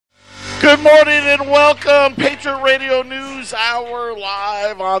Good morning and welcome. Patriot Radio News Hour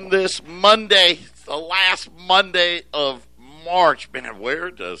live on this Monday, the last Monday of March. Man,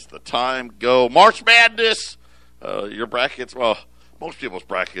 where does the time go? March Madness. Your brackets, well, most people's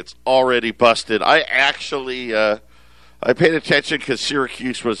brackets already busted. I actually, I paid attention because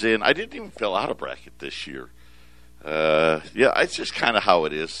Syracuse was in. I didn't even fill out a bracket this year. Yeah, it's just kind of how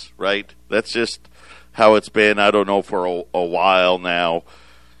it is, right? That's just how it's been. I don't know for a while now.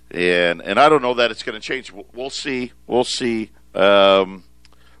 And I don't know that it's going to change. We'll see. We'll see.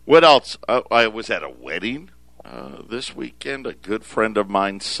 What else? I was at a wedding this weekend. A good friend of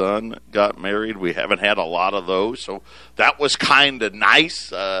mine's son got married. We haven't had a lot of those, so that was kind of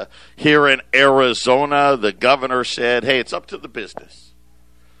nice. Here in Arizona, the governor said, hey, it's up to the business,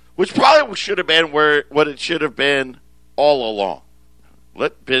 which probably should have been what it should have been all along.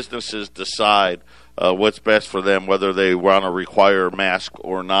 Let businesses decide what's best for them, whether they want to require a mask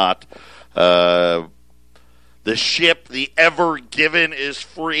or not. The ship, the Ever Given, is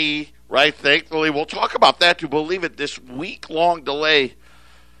free, right? Thankfully, we'll talk about that. To believe it, this week-long delay,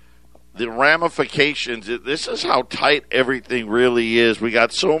 the ramifications, this is how tight everything really is. We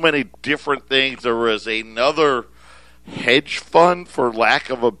got so many different things. There was another hedge fund, for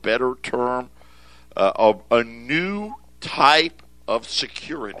lack of a better term, a new type of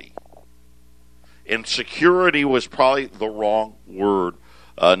security. And security was probably the wrong word.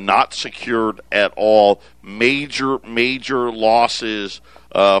 Not secured at all. Major losses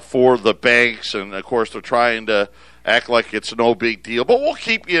for the banks. And, of course, they're trying to act like it's no big deal. But we'll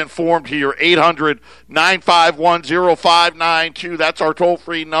keep you informed here. 800-951-0592. That's our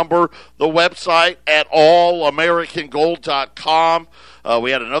toll-free number. The website at allamericangold.com.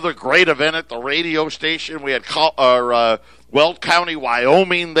 We had another great event at the radio station. We had Weld County,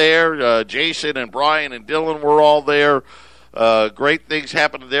 Wyoming there. Jason and Brian and Dylan were all there. Great things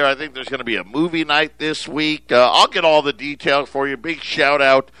happening there. I think there's going to be a movie night this week. I'll get all the details for you. Big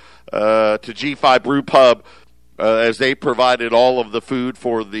shout-out to G5 Brew Pub as they provided all of the food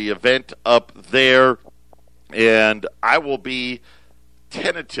for the event up there. And I will be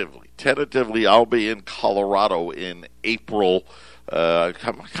tentatively, I'll be in Colorado in April. I'm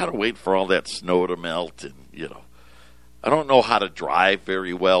kind of waiting for all that snow to melt and, I don't know how to drive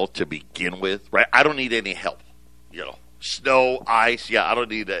very well to begin with, right? I don't need any help, snow, ice. Yeah, I don't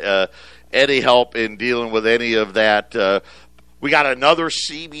need any help in dealing with any of that. We got another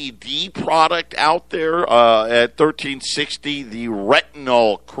CBD product out there at 1360, the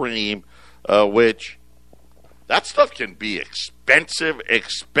retinol cream, which that stuff can be expensive,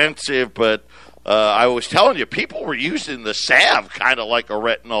 but I was telling you, people were using the salve kind of like a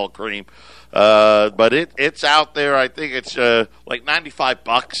retinol cream. But it's out there. I think it's like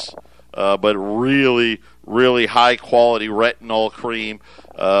 $95, but really, really high quality retinol cream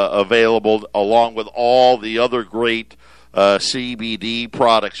available along with all the other great CBD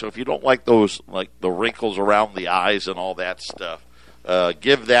products. So if you don't like those, like the wrinkles around the eyes and all that stuff,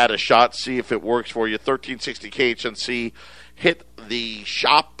 give that a shot. See if it works for you. 1360 KHNC. Hit the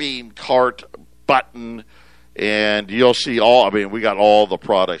shopping cart button. And you'll see we got all the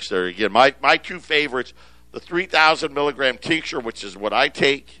products there. Again, my two favorites, the 3,000 milligram tincture, which is what I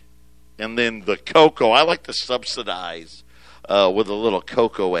take, and then the cocoa. I like to subsidize with a little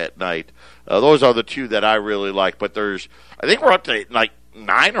cocoa at night. Those are the two that I really like. But I think we're up to like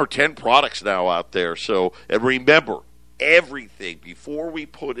 9 or 10 products now out there. So, and remember, everything, before we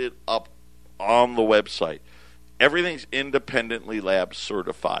put it up on the website, everything's independently lab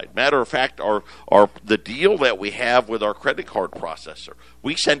certified. Matter of fact, the deal that we have with our credit card processor,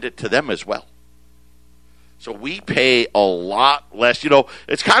 we send it to them as well. So we pay a lot less.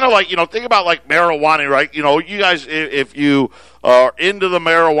 It's kind of like, think about like marijuana, right? You guys, if you are into the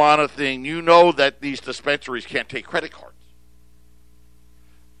marijuana thing, you know that these dispensaries can't take credit cards.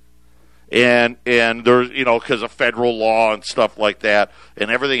 And there's, because of federal law and stuff like that,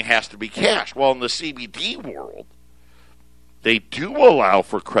 and everything has to be cash. Well, in the CBD world, they do allow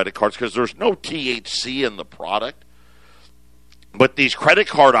for credit cards because there's no THC in the product. But these credit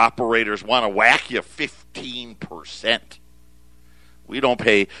card operators want to whack you 15%. We don't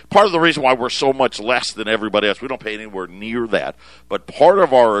pay. Part of the reason why we're so much less than everybody else, we don't pay anywhere near that. But part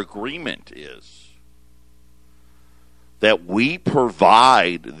of our agreement is that we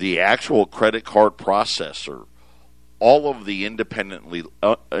provide the actual credit card processor all of the independent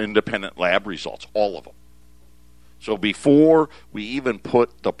lab results, all of them. So before we even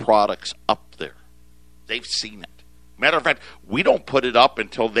put the products up there, they've seen it. Matter of fact, we don't put it up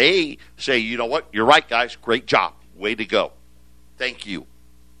until they say, you know what, you're right, guys, great job, way to go, thank you.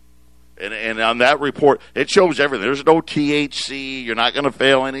 And on that report, it shows everything. There's no THC. You're not going to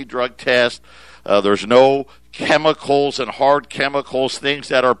fail any drug test. There's no chemicals and hard chemicals, things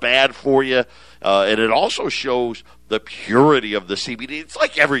that are bad for you. And it also shows the purity of the CBD. It's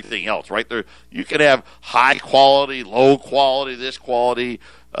like everything else, right? There, you can have high quality, low quality, this quality.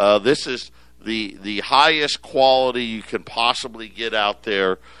 This is the highest quality you can possibly get out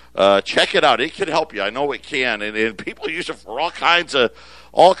there. Check it out. It can help you. I know it can. And people use it for all kinds of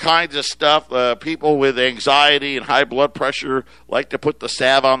stuff. People with anxiety and high blood pressure like to put the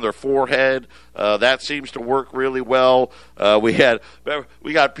salve on their forehead. That seems to work really well. We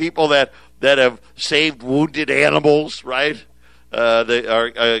got people that have saved wounded animals, right?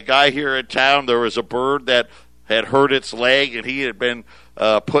 A guy here in town, there was a bird that had hurt its leg, and he had been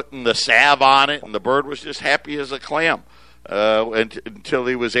putting the salve on it, and the bird was just happy as a clam until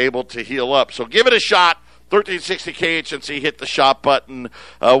he was able to heal up. So give it a shot. 1360 KHNC, hit the shop button.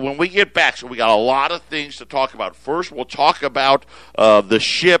 When we get back, so we got a lot of things to talk about. First, we'll talk about the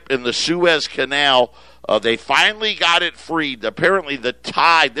ship in the Suez Canal. They finally got it freed. Apparently, the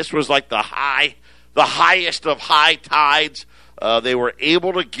tide, this was like the highest of high tides. They were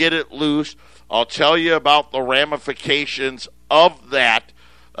able to get it loose. I'll tell you about the ramifications of that.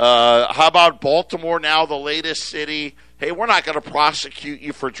 How about Baltimore now, the latest city? Hey, we're not going to prosecute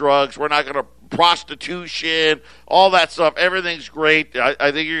you for drugs. We're not going to prostitution, all that stuff. Everything's great.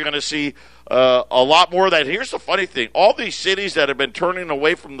 I think you're going to see a lot more of that. Here's the funny thing. All these cities that have been turning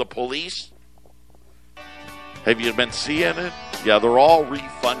away from the police, have you been seeing it? Yeah, they're all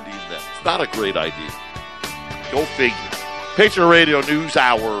refunding them. It's not a great idea. Go figure. Patriot Radio News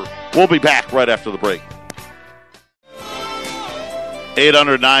Hour. We'll be back right after the break.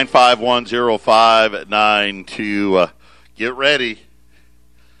 800-951-0592. Get ready.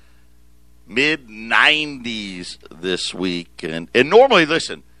 Mid-90s this week. And normally,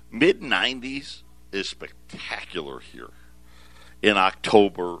 listen, mid-90s is spectacular here in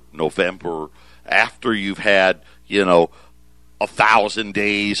October, November, after you've had, 1,000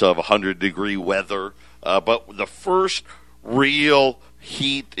 days of 100-degree weather. But the first real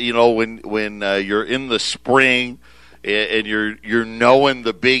heat, when you're in the spring and you're knowing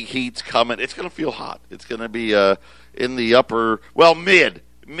the big heat's coming, it's going to feel hot. It's going to be in the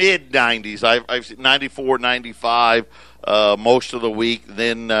mid-90s. I've seen 94, 95 most of the week.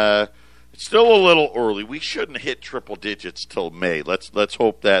 Then it's still a little early. We shouldn't hit triple digits till May. Let's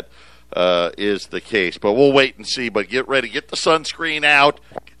hope that is the case. But we'll wait and see. But get ready. Get the sunscreen out.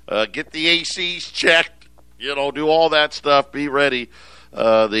 Get the ACs checked. Do all that stuff. Be ready.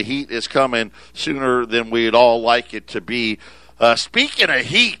 The heat is coming sooner than we'd all like it to be. Speaking of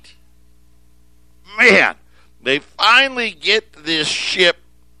heat, man, they finally get this ship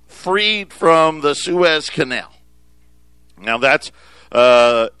freed from the Suez Canal. Now that's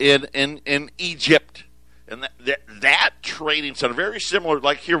in Egypt, and that trading center very similar.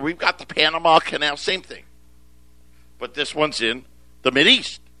 Like here, we've got the Panama Canal, same thing, but this one's in the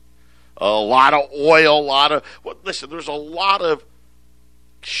Mideast. A lot of oil, listen, there's a lot of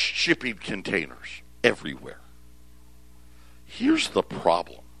shipping containers everywhere. Here's the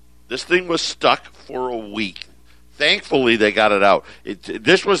problem: this thing was stuck for a week. Thankfully, they got it out.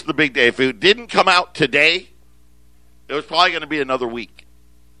 This was the big day. If it didn't come out today, it was probably going to be another week.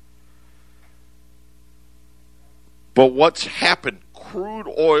 But what's happened? Crude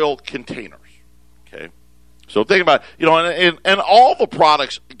oil containers. Okay, so think about and all the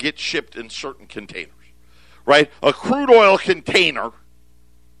products get shipped in certain containers, right? A crude oil container,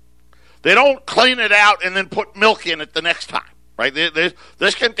 they don't clean it out and then put milk in it the next time. Right,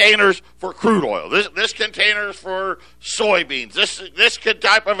 this container's for crude oil. This container's for soybeans. This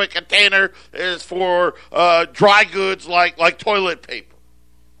type of a container is for dry goods like toilet paper.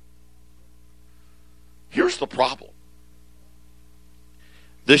 Here's the problem: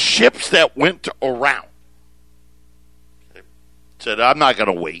 the ships that went around said, "I'm not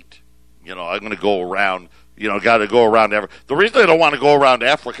going to wait. I'm going to go around. Got to go around Africa." The reason they don't want to go around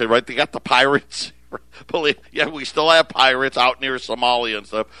Africa, right? They got the pirates. Yeah, we still have pirates out near Somalia and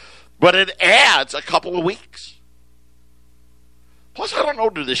stuff, but it adds a couple of weeks. Plus, I don't know,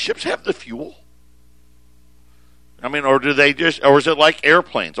 do the ships have the fuel? Or do they or is it like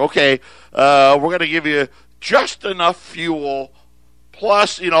airplanes? Okay, we're going to give you just enough fuel,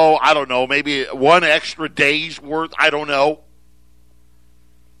 plus, I don't know, maybe one extra day's worth. I don't know.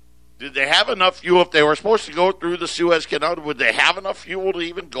 Did they have enough fuel if they were supposed to go through the Suez Canal? Would they have enough fuel to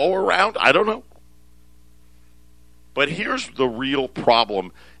even go around? I don't know. But here's the real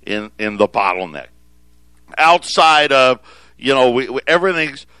problem in the bottleneck. Outside of,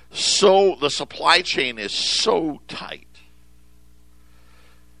 everything's the supply chain is so tight.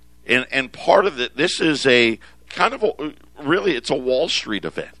 And part of it, this is a kind of really, it's a Wall Street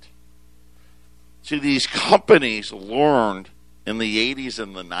event. See, these companies learned in the 80s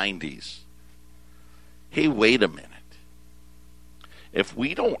and the 90s, hey, wait a minute. If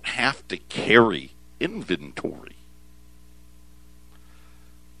we don't have to carry inventory,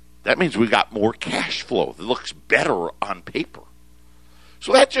 that means we got more cash flow that looks better on paper.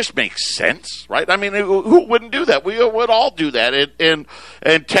 So that just makes sense, right? I mean, who wouldn't do that? We would all do that. And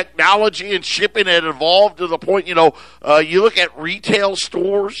technology and shipping had evolved to the point, you look at retail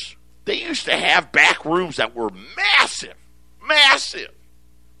stores, they used to have back rooms that were massive.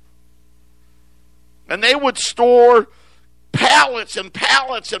 And they would store pallets and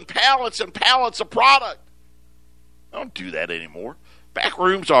pallets and pallets and pallets of product. I don't do that anymore. Back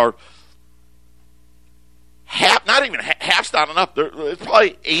rooms are half's not enough. It's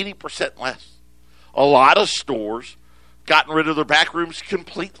probably 80% less. A lot of stores gotten rid of their back rooms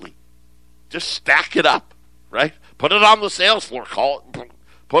completely. Just stack it up, right? Put it on the sales floor.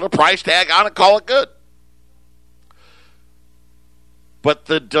 Put a price tag on it. Call it good. But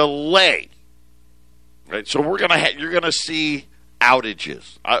the delay, right? So you're gonna see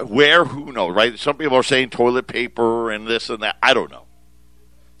outages. Where? Who knows, right? Some people are saying toilet paper and this and that. I don't know.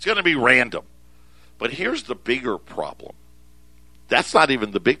 It's going to be random. But here's the bigger problem. That's not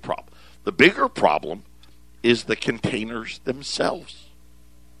even the big problem. The bigger problem is the containers themselves.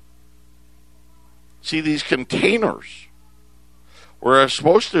 See, these containers were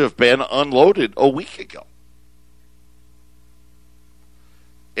supposed to have been unloaded a week ago.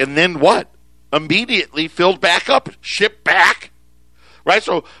 And then what? Immediately filled back up, shipped back. Right?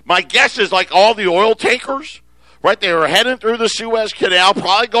 So my guess is like all the oil tankers, right? They were heading through the Suez Canal,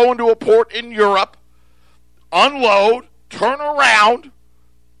 probably going to a port in Europe, unload, turn around,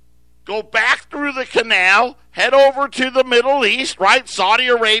 go back through the canal, head over to the Middle East, right? Saudi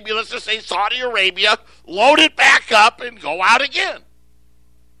Arabia, let's just say Saudi Arabia, load it back up and go out again.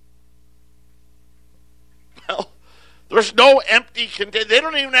 Well, there's no empty container. They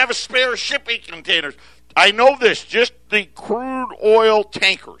don't even have a spare shipping containers. I know this, just the crude oil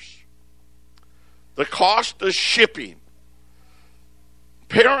tankers. The cost of shipping,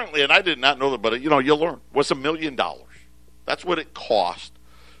 apparently, and I did not know that, but you'll learn, was $1 million. That's what it cost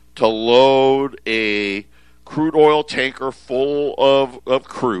to load a crude oil tanker full of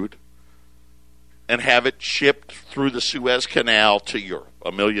crude and have it shipped through the Suez Canal to Europe.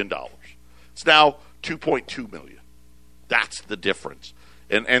 $1 million. It's now $2.2 million. That's the difference.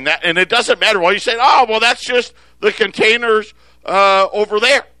 And it doesn't matter. Well, you say, that's just the containers over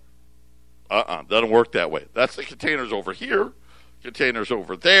there. Doesn't work that way. That's the containers over here, containers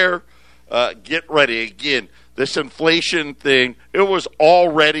over there. Get ready. Again, this inflation thing, it was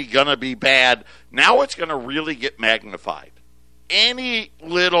already going to be bad. Now it's going to really get magnified. Any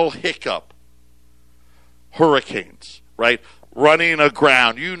little hiccup, hurricanes, right? Running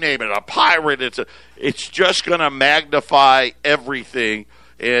aground, you name it, a pirate, it's just going to magnify everything.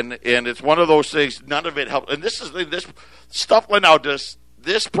 And it's one of those things, none of it helps. And this stuff went out. Does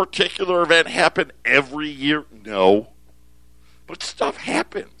this particular event happen every year? No. But stuff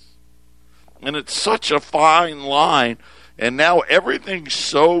happens. And it's such a fine line. And now everything's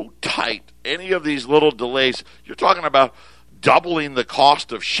so tight. Any of these little delays, you're talking about doubling the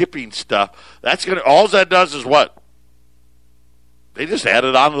cost of shipping stuff. All that does is what? They just add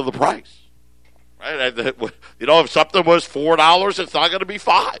it onto the price. Right? If something was $4, it's not going to be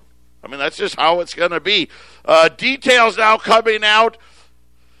 $5. I mean, that's just how it's going to be. Details now coming out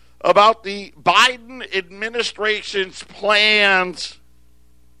about the Biden administration's plans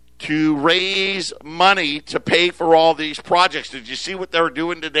to raise money to pay for all these projects. Did you see what they're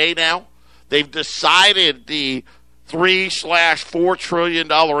doing today now? They've decided the $3/4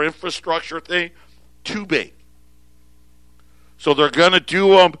 trillion infrastructure thing, too big. So they're going to do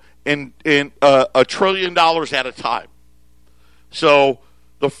them in $1 trillion at a time. So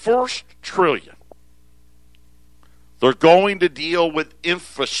the first trillion, they're going to deal with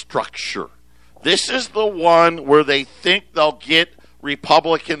infrastructure. This is the one where they think they'll get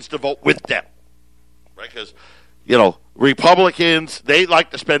Republicans to vote with them. Right? Because, Republicans, they like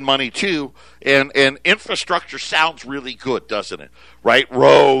to spend money too, and infrastructure sounds really good, doesn't it? Right?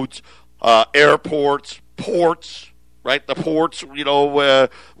 Roads, airports, ports. Right, the ports, where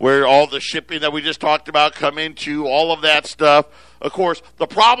all the shipping that we just talked about come into, all of that stuff. Of course, the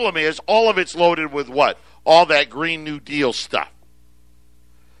problem is all of it's loaded with what? All that Green New Deal stuff.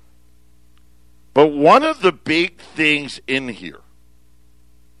 But one of the big things in here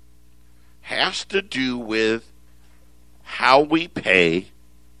has to do with how we pay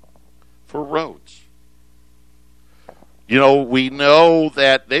for roads. We know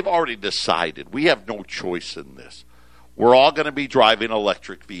that they've already decided. We have no choice in this. We're all going to be driving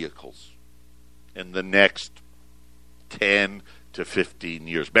electric vehicles in the next 10 to 15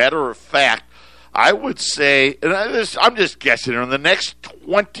 years. Matter of fact, I would say, and I'm just guessing, in the next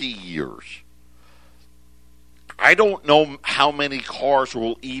 20 years, I don't know how many cars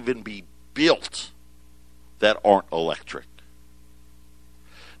will even be built that aren't electric.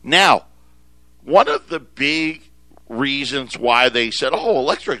 Now, one of the big reasons why they said, oh,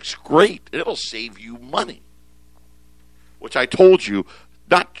 electric's great, it'll save you money, which I told you,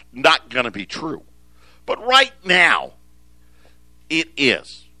 not going to be true. But right now, it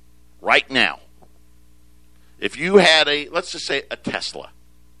is. Right now. If you had let's just say a Tesla,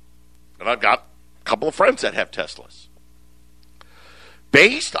 and I've got a couple of friends that have Teslas,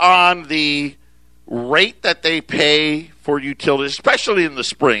 based on the rate that they pay for utilities, especially in the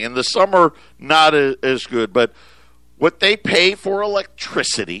spring, in the summer, not as good, but what they pay for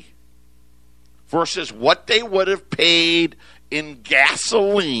electricity versus what they would have paid in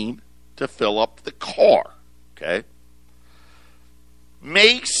gasoline to fill up the car, okay,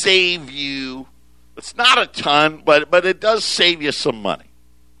 may save you, it's not a ton, but it does save you some money,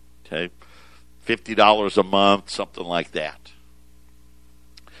 okay, $50 a month, something like that.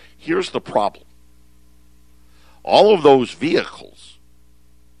 Here's the problem. All of those vehicles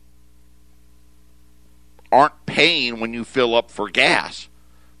aren't paying when you fill up for gas.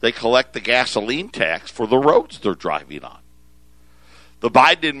 They collect the gasoline tax for the roads they're driving on. The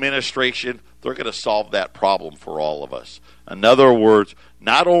Biden administration, they're going to solve that problem for all of us. In other words,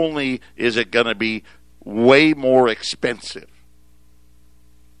 not only is it going to be way more expensive,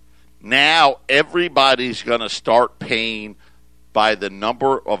 now everybody's going to start paying by the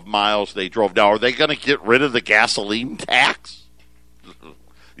number of miles they drove. Now, are they going to get rid of the gasoline tax?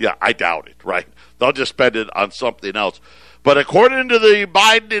 Yeah, I doubt it, right? They'll just spend it on something else. But according to the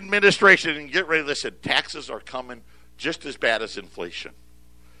Biden administration, and get ready to listen, taxes are coming just as bad as inflation.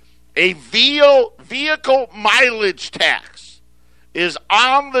 A vehicle mileage tax is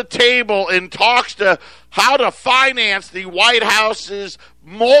on the table in talks to how to finance the White House's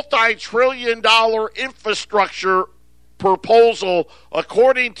multi-trillion-dollar infrastructure proposal,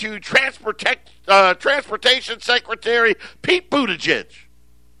 according to Transportation Secretary Pete Buttigieg.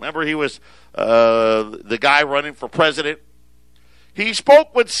 Remember, he was the guy running for president. He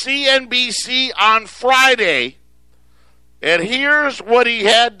spoke with CNBC on Friday, and here's what he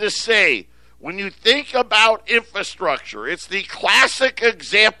had to say. When you think about infrastructure, it's the classic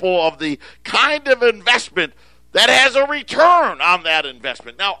example of the kind of investment that has a return on that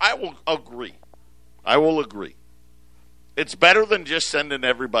investment. Now, I will agree. It's better than just sending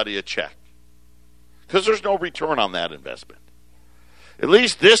everybody a check, because there's no return on that investment. At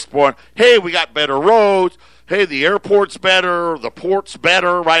least this point, hey, we got better roads. Hey, the airport's better, the port's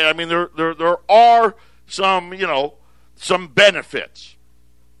better, right? I mean, there are some, some benefits.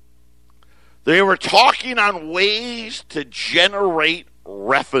 They were talking on ways to generate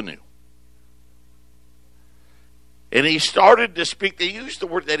revenue. And he started to speak, they used the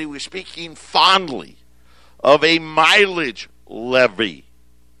word that he was speaking fondly of a mileage levy,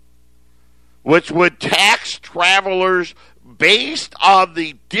 which would tax travelers based on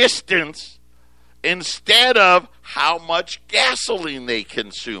the distance instead of how much gasoline they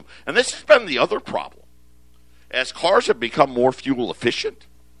consume. And this has been the other problem. As cars have become more fuel efficient,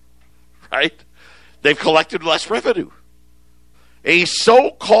 right, they've collected less revenue. A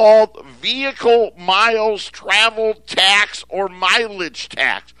so-called vehicle miles traveled tax or mileage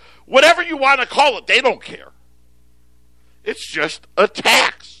tax, whatever you want to call it, they don't care. It's just a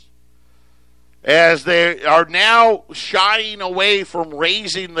tax. As they are now shying away from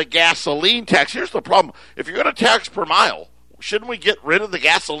raising the gasoline tax. Here's the problem. If you're going to tax per mile, shouldn't we get rid of the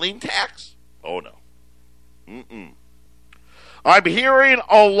gasoline tax? Oh, no. I'm hearing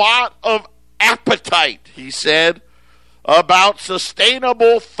a lot of appetite, he said, about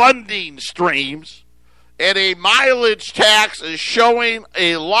sustainable funding streams, and a mileage tax is showing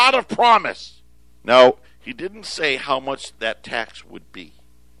a lot of promise. Now, he didn't say how much that tax would be.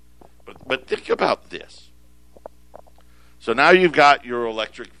 But think about this. So now you've got your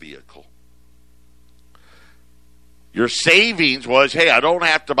electric vehicle. Your savings was, hey, I don't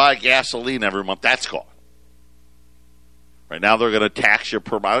have to buy gasoline every month. That's gone. Right now they're going to tax you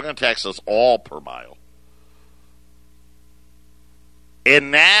per mile. They're going to tax us all per mile.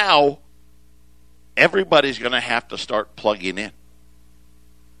 And now everybody's going to have to start plugging in.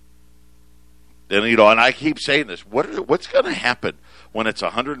 And, and I keep saying this. What's going to happen when it's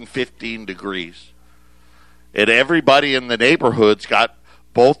 115 degrees and everybody in the neighborhood's got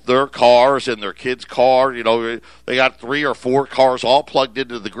both their cars and their kids' car. They got 3 or 4 cars all plugged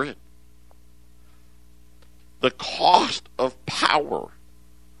into the grid. The cost of power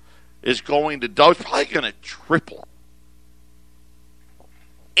is probably going to triple.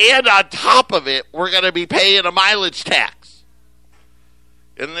 And on top of it, we're going to be paying a mileage tax.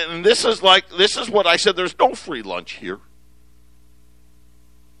 And this is what I said. There's no free lunch here.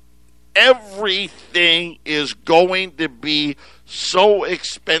 Everything is going to be so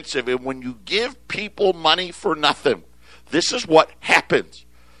expensive. And when you give people money for nothing, this is what happens.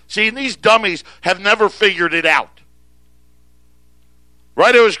 See, these dummies have never figured it out.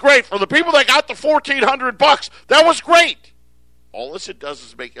 Right? It was great. For the people that got the $1,400, that was great. All this it does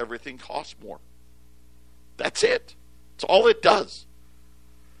is make everything cost more. That's it. That's all it does.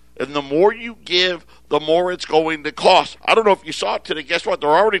 And the more you give, the more it's going to cost. I don't know if you saw it today. Guess what? They're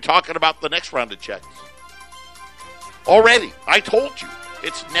already talking about the next round of checks. Already. I told you.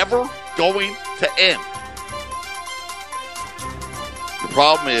 It's never going to end. The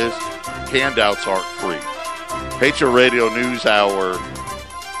problem is handouts aren't free. Patriot Radio News Hour.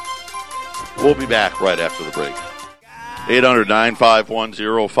 We'll be back right after the break.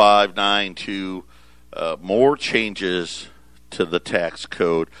 800-951-0592. More changes to the tax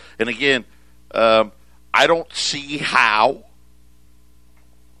code. And again, I don't see how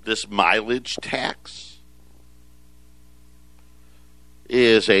this mileage tax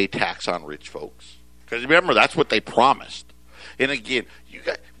is a tax on rich folks. Because remember, that's what they promised. And again,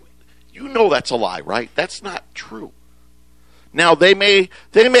 you know that's a lie, right? That's not true. Now, they may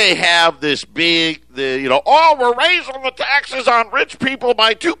have this big, we're raising the taxes on rich people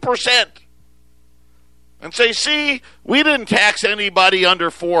by 2%. And say, see, we didn't tax anybody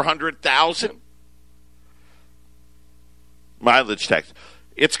under $400,000. Mileage tax.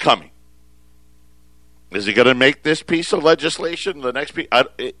 It's coming. Is he going to make this piece of legislation the next piece?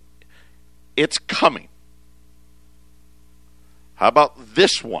 It's coming. How about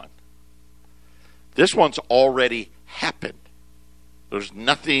this one? This one's already happened. There's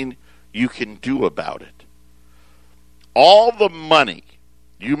nothing you can do about it. All the money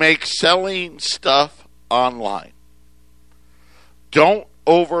you make selling stuff online, don't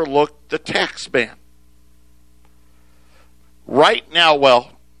overlook the tax man. Right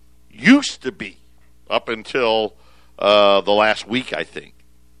now, used to be, up until the last week, I think,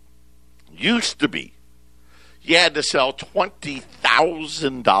 used to be, you had to sell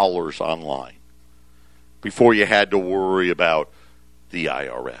 $20,000 online before you had to worry about the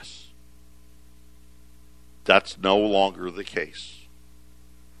IRS. That's no longer the case.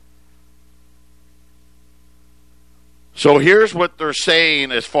 So here's what they're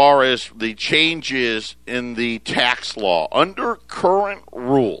saying as far as the changes in the tax law. Under current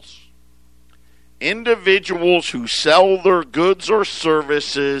rules, individuals who sell their goods or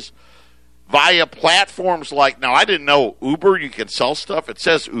services via platforms like, now I didn't know Uber, you can sell stuff. It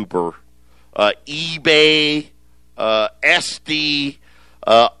says Uber, eBay, SD,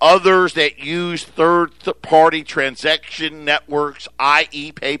 others that use third-party transaction networks,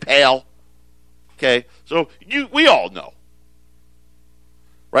 i.e. PayPal. Okay, so we all know,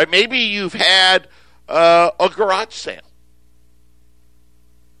 right? Maybe you've had a garage sale,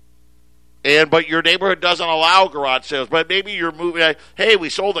 but your neighborhood doesn't allow garage sales. But maybe you're moving. Hey, we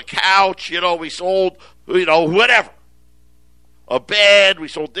sold a couch. We sold whatever, a bed. We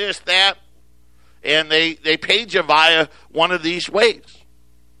sold this, that, and they paid you via one of these ways.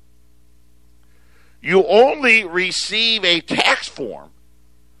 You only receive a tax form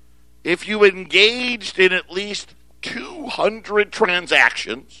if you engaged in at least 200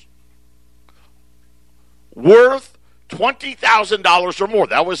 transactions worth $20,000 or more.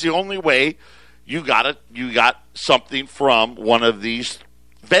 That was the only way you got something from one of these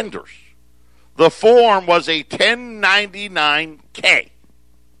vendors. The form was a 1099-K.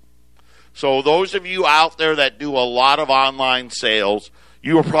 So those of you out there that do a lot of online sales,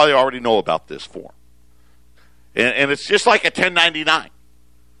 you will probably already know about this form. And it's just like a 1099.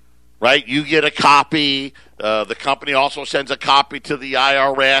 Right? You get a copy. The company also sends a copy to the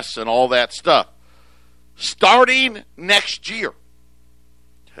IRS and all that stuff. Starting next year.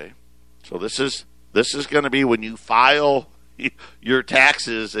 Okay. So this is going to be when you file your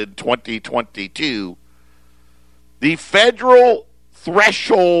taxes in 2022. The federal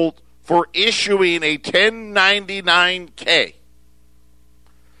threshold for issuing a 1099-K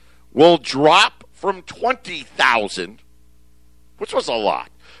will drop from $20,000, which was a lot.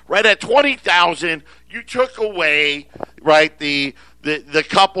 Right at $20,000, you took away, right, the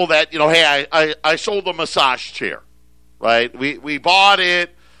couple that, hey, I sold a massage chair, right? We bought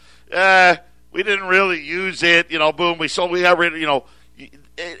it, we didn't really use it, boom, we got rid of,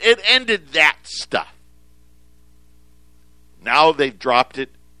 it ended that stuff. Now they've dropped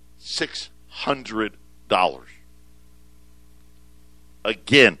it $600.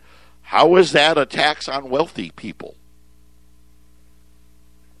 Again, how is that a tax on wealthy people?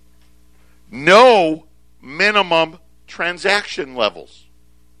 No minimum transaction levels.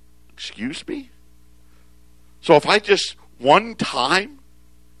 Excuse me? So if I just one time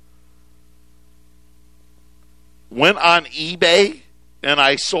went on eBay and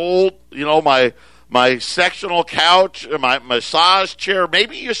I sold, my sectional couch, my massage chair,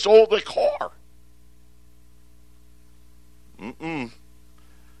 maybe you sold a car.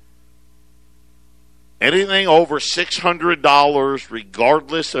 Anything over $600,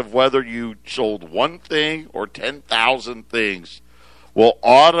 regardless of whether you sold one thing or 10,000 things, will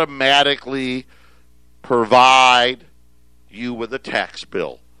automatically provide you with a tax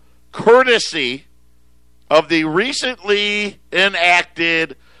bill, courtesy of the recently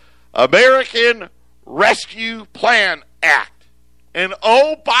enacted American Rescue Plan Act. And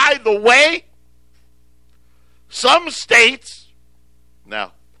oh, by the way, some states,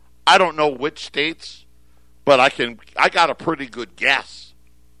 now, I don't know which states, but I got a pretty good guess.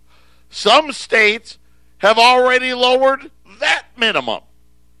 Some states have already lowered that minimum.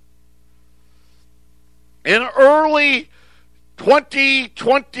 In early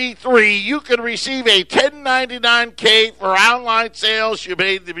 2023, you can receive a 1099-K for online sales you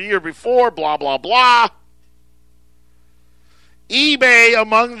made the year before, blah, blah, blah. eBay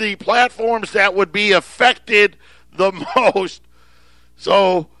among the platforms that would be affected the most.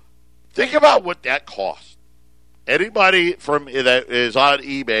 So think about what that costs. Anybody that is on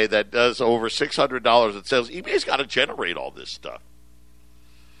eBay that does over $600 in sales, eBay's got to generate all this stuff.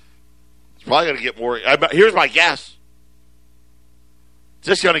 It's probably going to get more. Here's my guess. It's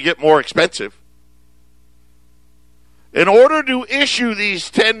just going to get more expensive. In order to issue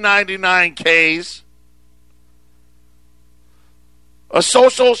these 1099-Ks, a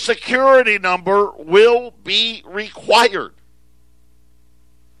Social Security number will be required,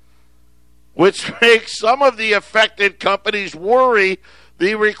 which makes some of the affected companies worry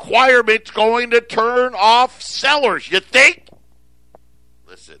the requirement's going to turn off sellers. You think?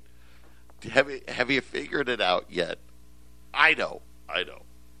 Listen, have you figured it out yet? I know.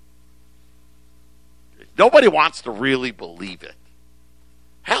 Nobody wants to really believe it.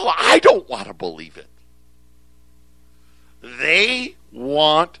 Hell, I don't want to believe it. They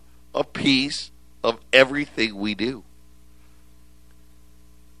want a piece of everything we do.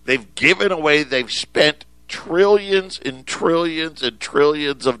 They've given away, they've spent trillions and trillions and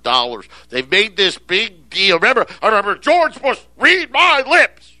trillions of dollars. They've made this big deal. I remember George Bush, read my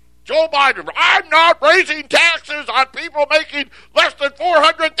lips. Joe Biden, I'm not raising taxes on people making less than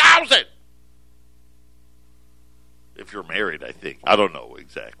 $400,000. If you're married, I think. I don't know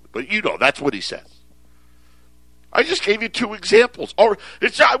exactly. But that's what he says. I just gave you two examples. Or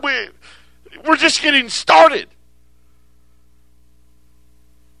we're just getting started.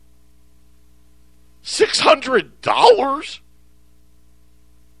 $600?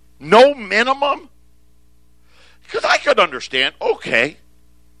 No minimum? Because I could understand, okay.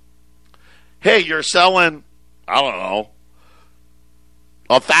 Hey, you're selling, I don't know,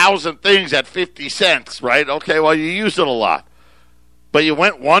 1,000 things at 50 cents, right? Okay, well, you use it a lot. But you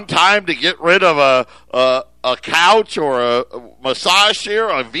went one time to get rid of a couch or a massage chair,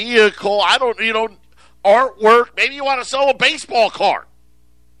 a vehicle, artwork. Maybe you want to sell a baseball card.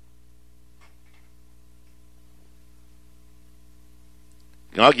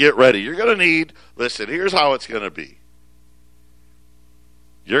 Now get ready. You're going to need, listen, here's how it's going to be.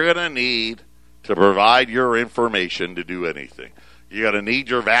 You're going to need to provide your information to do anything. You're going to need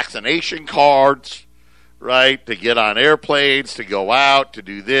your vaccination cards, right, to get on airplanes, to go out, to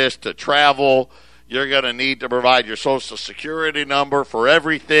do this, to travel. You're going to need to provide your Social Security number for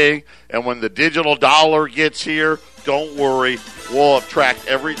everything. And when the digital dollar gets here, don't worry. We'll have tracked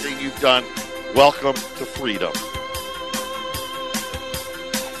everything you've done. Welcome to freedom.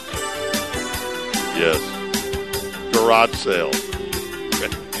 Yes. Garage sale. Okay.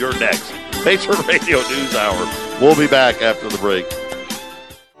 You're next. Patriot Radio News Hour. We'll be back after the break.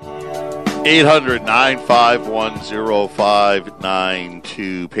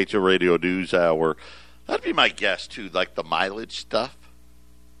 800-951-0592. Patriot Radio News Hour. That'd be my guess, too, like the mileage stuff.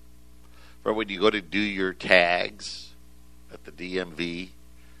 For when you go to do your tags at the DMV.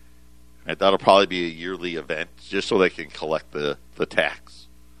 And that'll probably be a yearly event, just so they can collect the tax.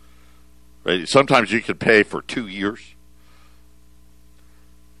 Right? Sometimes you can pay for 2 years.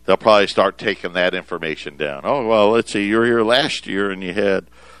 They'll probably start taking that information down. Oh, well, let's see. You were here last year and you had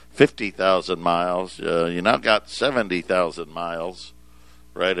 50,000 miles. You now got 70,000 miles.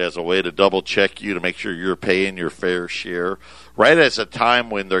 right, as a way to double check you to make sure you're paying your fair share, right as a time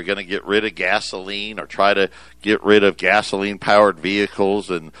when they're going to get rid of gasoline or try to get rid of gasoline-powered vehicles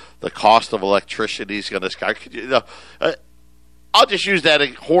and the cost of electricity is going to skyrocket. I'll just use that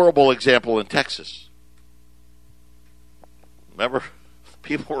horrible example in Texas. Remember,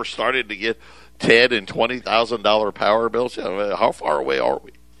 people were starting to get $10,000 and $20,000 power bills. How far away are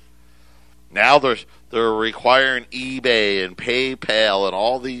we? Now they're requiring eBay and PayPal and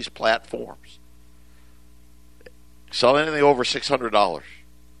all these platforms. Sell anything over $600.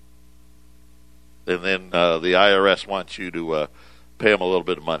 And then the IRS wants you to pay them a little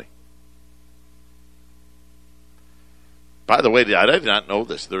bit of money. By the way, I did not know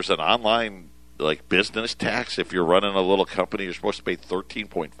this. There's an online business tax. If you're running a little company, you're supposed to pay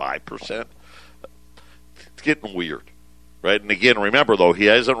 13.5%. It's getting weird. Right, and again, remember, though, he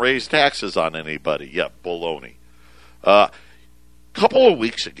hasn't raised taxes on anybody yet. Baloney. Couple of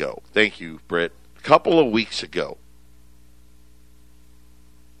weeks ago, thank you, Britt. A couple of weeks ago,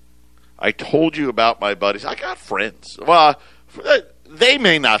 I told you about my buddies. I got friends. Well, they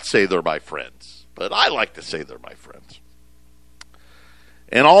may not say they're my friends, but I like to say they're my friends.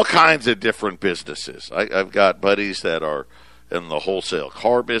 In all kinds of different businesses. I've got buddies that are in the wholesale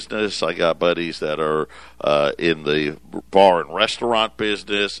car business. I got buddies that are in the bar and restaurant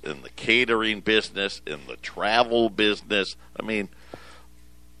business, in the catering business, in the travel business. I mean,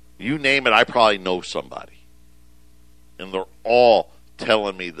 you name it, I probably know somebody. And they're all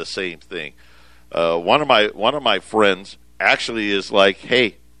telling me the same thing. One of my friends actually is like,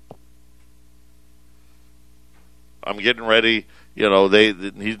 hey, I'm getting ready.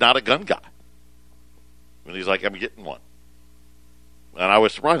 He's not a gun guy. And he's like, I'm getting one. And I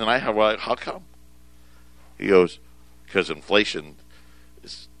was surprised, and I had, how come? He goes, because inflation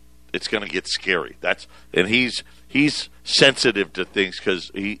it's going to get scary. And he's sensitive to things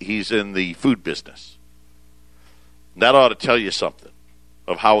because he's in the food business. That ought to tell you something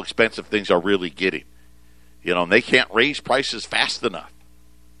of how expensive things are really getting. And they can't raise prices fast enough.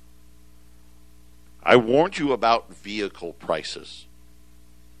 I warned you about vehicle prices.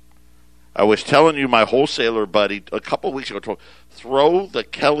 I was telling you, my wholesaler buddy, a couple of weeks ago, throw the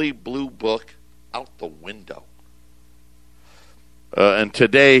Kelley Blue Book out the window. And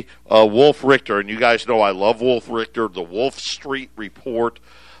today, Wolf Richter, and you guys know I love Wolf Richter, the Wolf Street Report.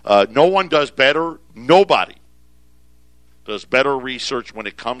 No one does better, nobody does better research when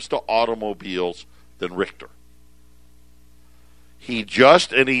it comes to automobiles than Richter. He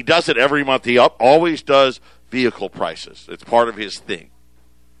does it every month. He always does vehicle prices. It's part of his thing.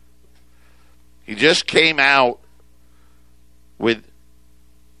 He just came out with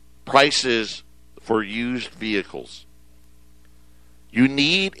prices for used vehicles. You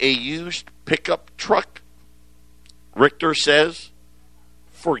need a used pickup truck, Richter says,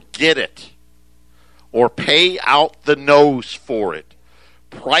 forget it. Or pay out the nose for it.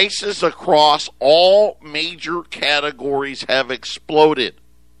 Prices across all major categories have exploded.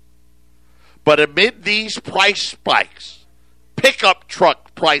 But amid these price spikes, pickup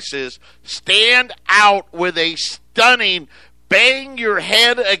truck prices stand out with a stunning bang your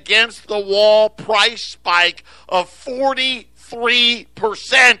head against the wall price spike of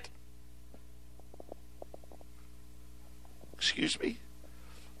 43%. Excuse me?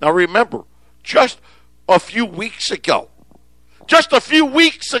 Now remember, just a few weeks ago,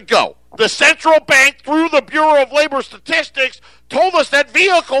 the central bank, through the Bureau of Labor Statistics, told us that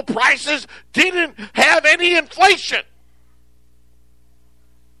vehicle prices didn't have any inflation.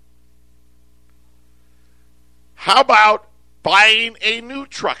 How about buying a new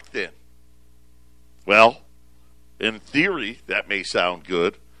truck then? Well, in theory, that may sound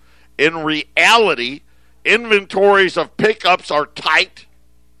good. In reality, inventories of pickups are tight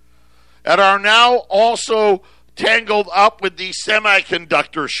and are now also tangled up with these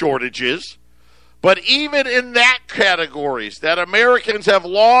semiconductor shortages. But even in that categories that Americans have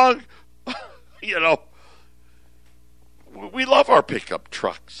long, we love our pickup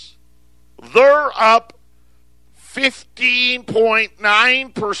trucks. They're up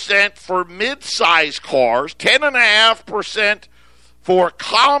 15.9% for mid-size cars, 10.5% for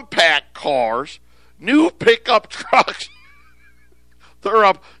compact cars. New pickup trucks, they're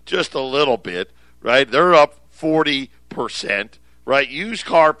up just a little bit, right? They're up 40%, right? Used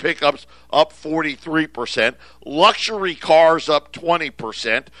car pickups up 43%. Luxury cars up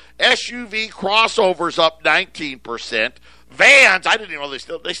 20%. SUV crossovers up 19%. Vans, I didn't even know they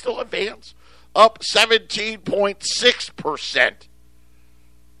still have vans, up 17.6%.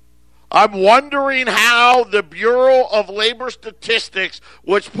 I'm wondering how the Bureau of Labor Statistics,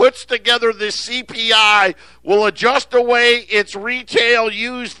 which puts together this CPI, will adjust away its retail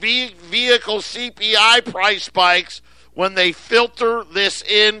used vehicle CPI price spikes when they filter this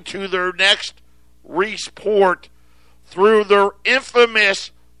into their next report through their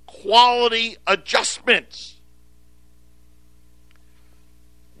infamous quality adjustments.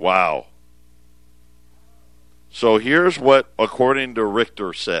 Wow. So here's what, according to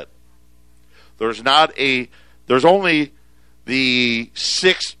Richter, said. There's only the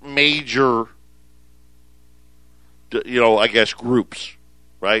 6 major, I guess, groups,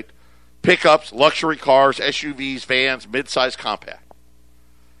 right? Pickups, luxury cars, SUVs, vans, midsize, compact.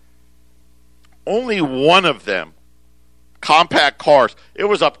 Only one of them, compact cars, it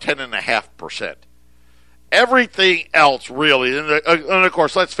was up 10.5%. Everything else, really, and of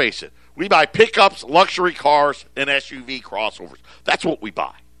course, let's face it, we buy pickups, luxury cars, and SUV crossovers. That's what we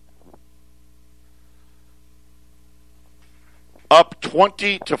buy. Up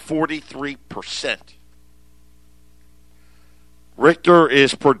 20 to 43%. Richter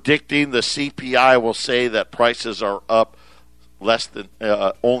is predicting the CPI will say that prices are up less than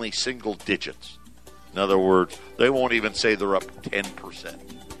only single digits. In other words, they won't even say they're up 10%.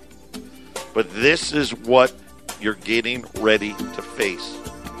 But this is what you're getting ready to face.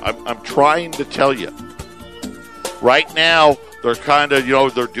 I'm trying to tell you. Right now, they're kind of,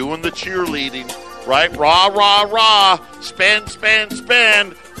 they're doing the cheerleading. Right? Rah, rah, rah. Spend, spend,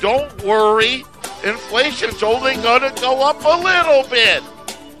 spend. Don't worry. Inflation's only going to go up a little bit.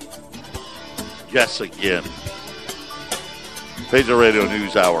 Yes, again. Pager Radio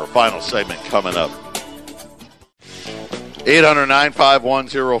News Hour. Final segment coming up.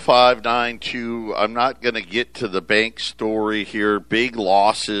 800-951-0592. I'm not going to get to the bank story here. Big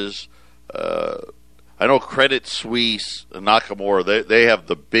losses. I know Credit Suisse and Nakamura, they have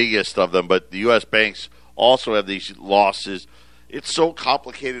the biggest of them, but the U.S. banks also have these losses. It's so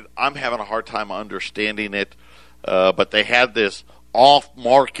complicated. I'm having a hard time understanding it. But they had this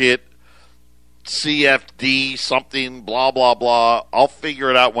off-market CFD something, blah, blah, blah. I'll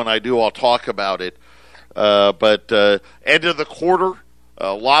figure it out when I do. I'll talk about it. But end of the quarter,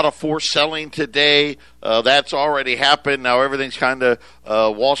 a lot of forced selling today. That's already happened. Now everything's kind of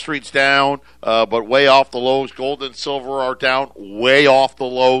Wall Street's down, but way off the lows. Gold and silver are down, way off the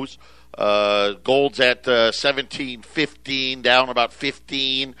lows. Gold's at 17.15, down about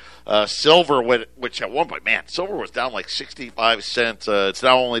 15. Silver, which at one point, silver was down like 65 cents. It's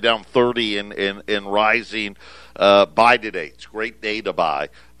now only down 30 and rising. Buy today. It's a great day to buy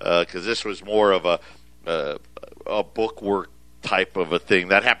because this was more of a bookwork type of a thing.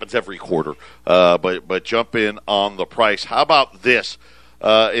 That happens every quarter. But jump in on the price. How about this?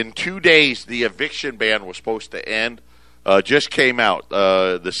 In 2 days, the eviction ban was supposed to end. Just came out.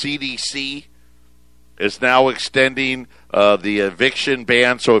 The CDC is now extending the eviction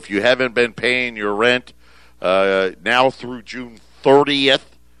ban. So if you haven't been paying your rent now through June 30th,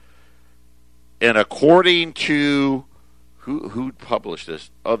 and according to who published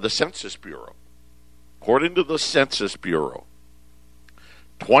this? The Census Bureau. According to the Census Bureau,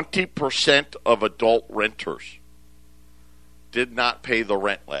 20% of adult renters did not pay the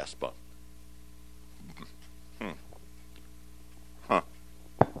rent last month.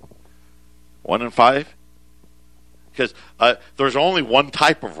 1 in 5? Because there's only one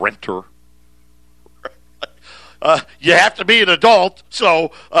type of renter. You have to be an adult,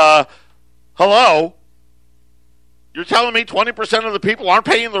 so hello? You're telling me 20% of the people aren't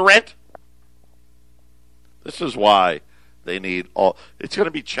paying the rent? This is why they need it's going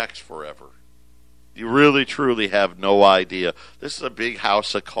to be checks forever. You really, truly have no idea. This is a big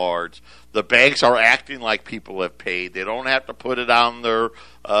house of cards. The banks are acting like people have paid. They don't have to put it on their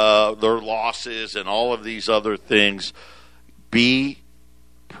losses and all of these other things. Be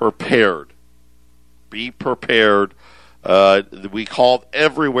prepared. Be prepared. We called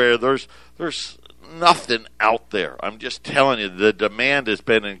everywhere. There's nothing out there. I'm just telling you, the demand has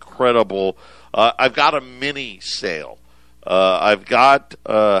been incredible. I've got a mini sale. I've got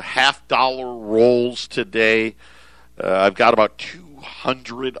 $50 rolls today. I've got about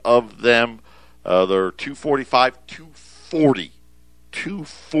 200 of them. They're $245, $240,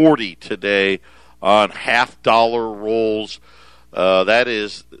 $240 today on $50 rolls. That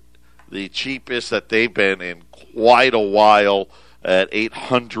is the cheapest that they've been in quite a while at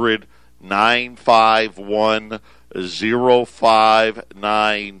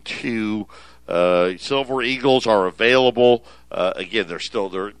 800-951-0592. Silver Eagles are available. Again, there's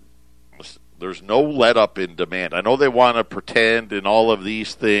no let up in demand. I know they want to pretend and all of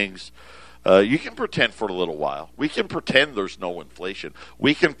these things, You can pretend for a little while. We can pretend there's no inflation.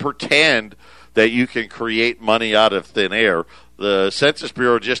 We can pretend that you can create money out of thin air. The Census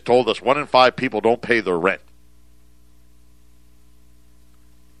Bureau just told us 1 in 5 people don't pay their rent.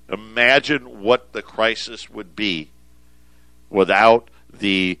 Imagine what the crisis would be without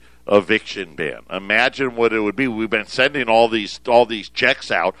the eviction ban. Imagine what it would be. We've been sending all these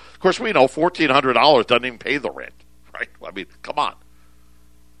checks out. Of course, we know $1,400 doesn't even pay the rent, right? I mean, come on.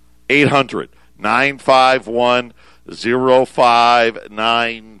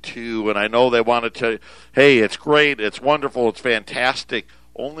 800-951-0592. And I know they want to tell you, hey, it's great, it's wonderful, it's fantastic,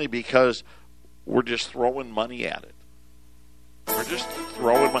 only because we're just throwing money at it. We're just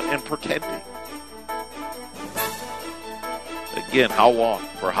throwing money and pretending. Again, how long?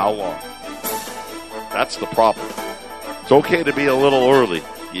 For how long? That's the problem. It's okay to be a little early.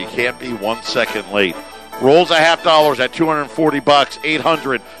 You can't be 1 second late. Rolls a $50 at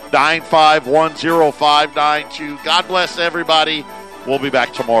 $240. 800-951-0592. God bless everybody. We'll be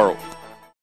back tomorrow.